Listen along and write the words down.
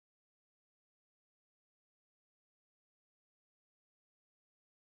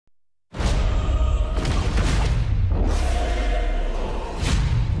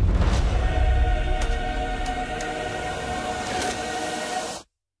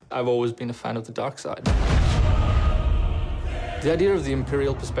I've always been a fan of the dark side. The idea of the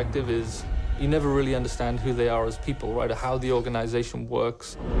Imperial perspective is you never really understand who they are as people, right? Or how the organization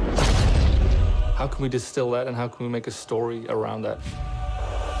works. How can we distill that and how can we make a story around that?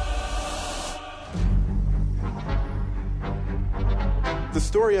 The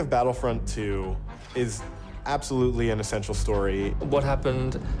story of Battlefront 2 is absolutely an essential story. What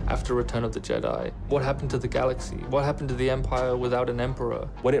happened after Return of the Jedi? What happened to the galaxy? What happened to the Empire without an emperor?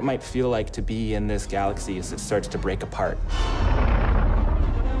 What it might feel like to be in this galaxy as it starts to break apart.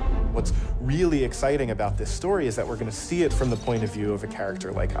 What's really exciting about this story is that we're going to see it from the point of view of a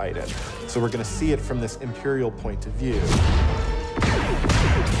character like Iden. So we're going to see it from this Imperial point of view.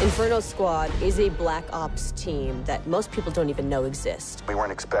 Inferno Squad is a black ops team that most people don't even know exist. We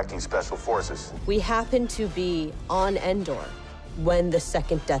weren't expecting special forces. We happen to be on Endor when the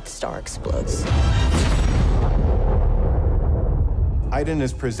second Death Star explodes. Iden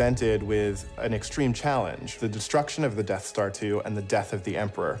is presented with an extreme challenge, the destruction of the Death Star 2 and the death of the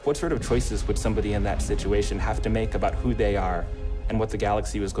Emperor. What sort of choices would somebody in that situation have to make about who they are and what the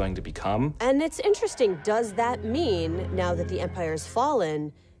galaxy was going to become? And it's interesting, does that mean, now that the Empire's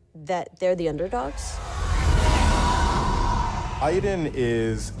fallen, that they're the underdogs? Iden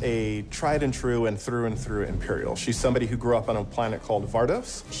is a tried and true Imperial. She's somebody who grew up on a planet called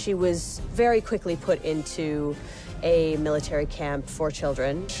Vardos. She was very quickly put into a military camp for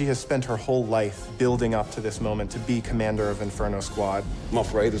children. She has spent her whole life building up to this moment to be commander of Inferno Squad.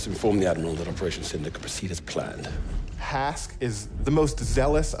 Moff Raiders informed the Admiral that Operation Cinder could proceed as planned. Hask is the most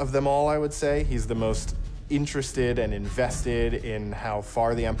zealous of them all, I would say. He's the most interested and invested in how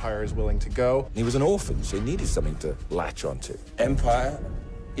far the Empire is willing to go. He was an orphan, so he needed something to latch onto. Empire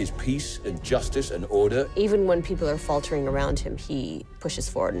is peace and justice and order. Even when people are faltering around him, he pushes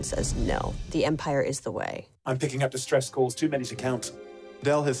forward and says, no, the Empire is the way. I'm picking up distress calls, too many to count.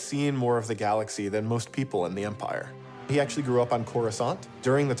 Del has seen more of the galaxy than most people in the Empire. He actually grew up on Coruscant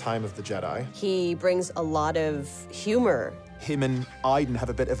during the time of the Jedi. He brings a lot of humor. Him and Iden have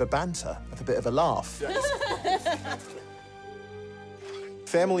a bit of a banter, have a bit of a laugh.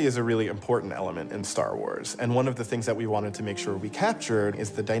 Family is a really important element in Star Wars, and one of the things that we wanted to make sure we captured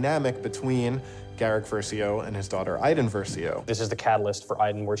is the dynamic between Garrick Versio and his daughter Iden Versio. This is the catalyst for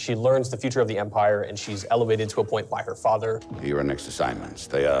Iden, where she learns the future of the Empire, and she's elevated to a point by her father. Your next assignments,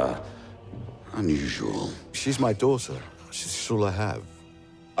 they are unusual. She's my daughter. She's all I have.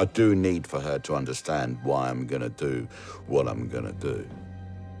 I do need for her to understand why I'm gonna do what I'm gonna do.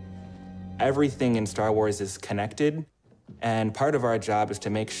 Everything in Star Wars is connected, and part of our job is to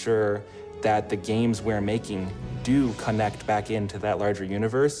make sure that the games we're making do connect back into that larger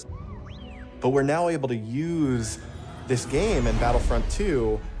universe. But we're now able to use this game in Battlefront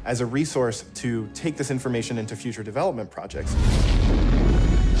 2 as a resource to take this information into future development projects.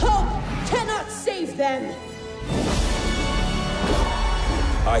 Hope cannot save them!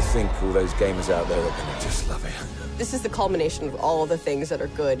 I think all those gamers out there are gonna just love it. This is the culmination of all the things that are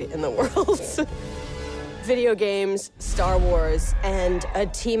good in the world. Video games, Star Wars, and a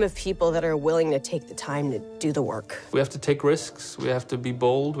team of people that are willing to take the time to do the work. We have to take risks, we have to be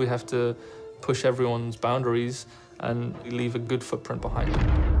bold, we have to push everyone's boundaries and leave a good footprint behind.